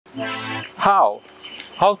How?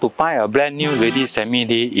 How to buy a brand new ready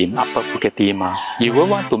semi-D in Upper Bukit Timah? You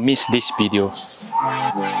won't want to miss this video.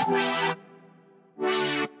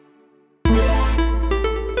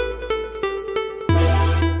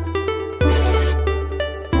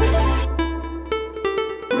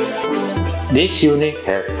 This unit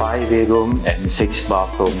has 5 bedrooms and 6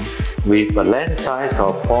 bathrooms with a land size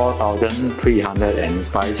of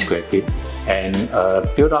 4,305 square feet and a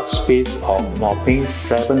built-up space of whopping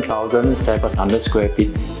 7,700 square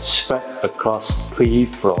feet spread across 3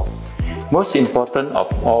 floors. Most important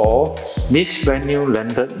of all, this brand new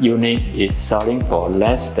landed unit is selling for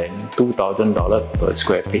less than $2,000 per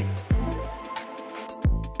square feet.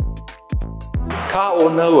 Car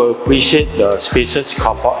owner will appreciate the spacious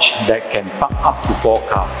car porch that can park up to 4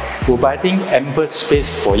 cars, providing ample space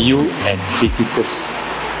for you and visitors.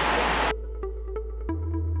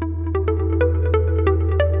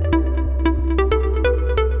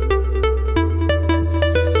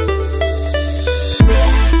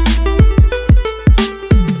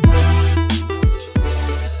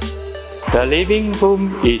 The living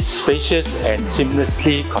room is spacious and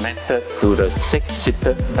seamlessly connected to the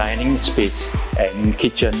 6-seated dining space and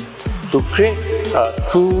kitchen to create a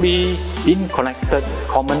truly interconnected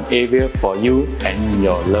common area for you and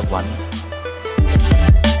your loved one.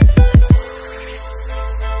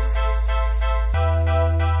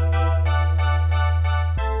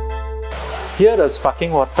 Here, the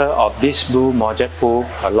sparkling water of this blue mojet pool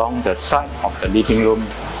along the side of the living room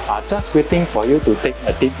are just waiting for you to take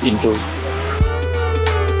a dip into.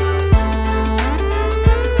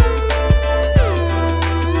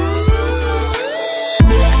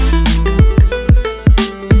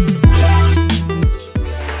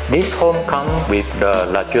 This home comes with the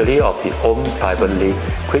luxury of its own private lift,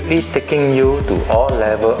 quickly taking you to all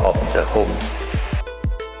levels of the home.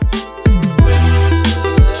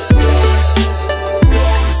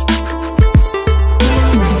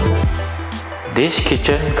 This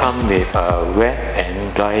kitchen comes with a wet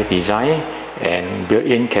and dry design and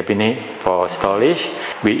built-in cabinet for storage,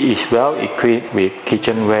 which is well equipped with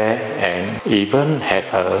kitchenware and even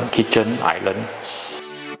has a kitchen island.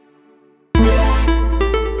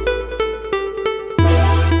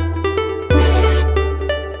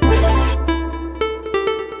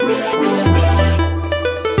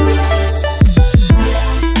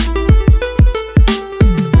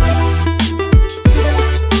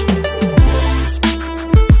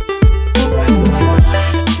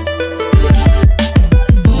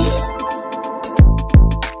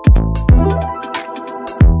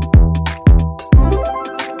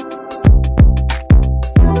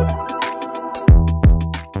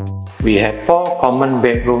 We have 4 common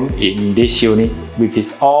bedrooms in this unit, which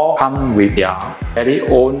is all come with their very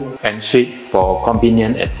own ensuite for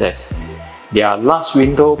convenient access. Their large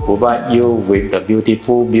window provide you with the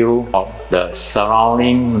beautiful view of the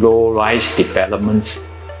surrounding low-rise developments.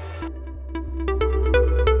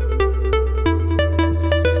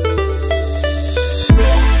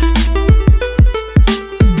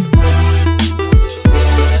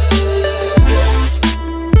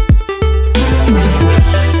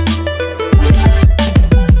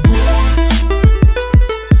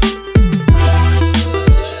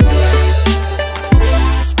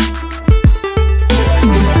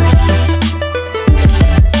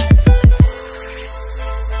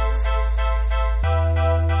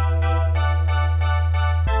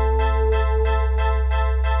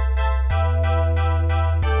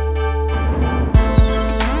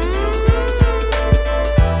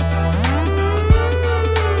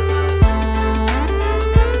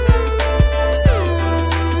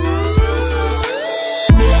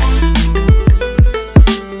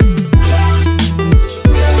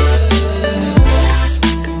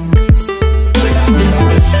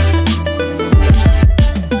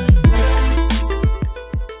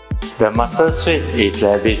 The master suite is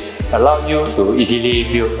lavish, allow you to easily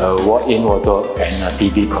build a walk-in wardrobe and a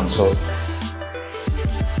TV console.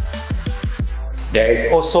 There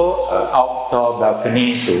is also an outdoor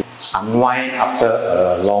balcony to unwind after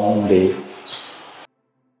a long day.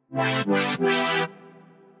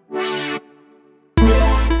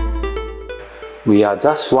 We are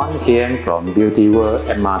just 1 km from Beauty World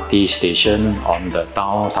MRT station on the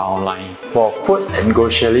downtown line. For food and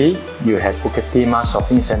grocery, you have Bukit Timah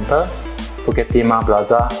Shopping Center, Bukit Timah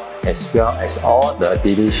Plaza, as well as all the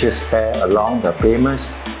delicious fare along the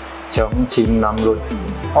famous Cheong Chin Nam Road,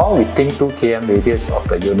 all within 2 km radius of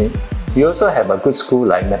the unit. We also have a good school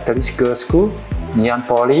like Methodist Girls School, Ngee Ann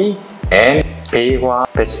Poly, and Pei Hwa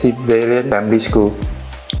Presbyterian Family School.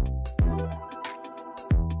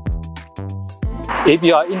 If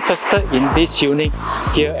you are interested in this unit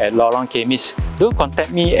here at Lorong Kismis, do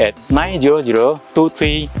contact me at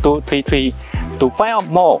 900-23233 to find out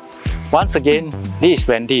more. Once again, this is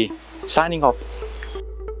Wendy, signing off.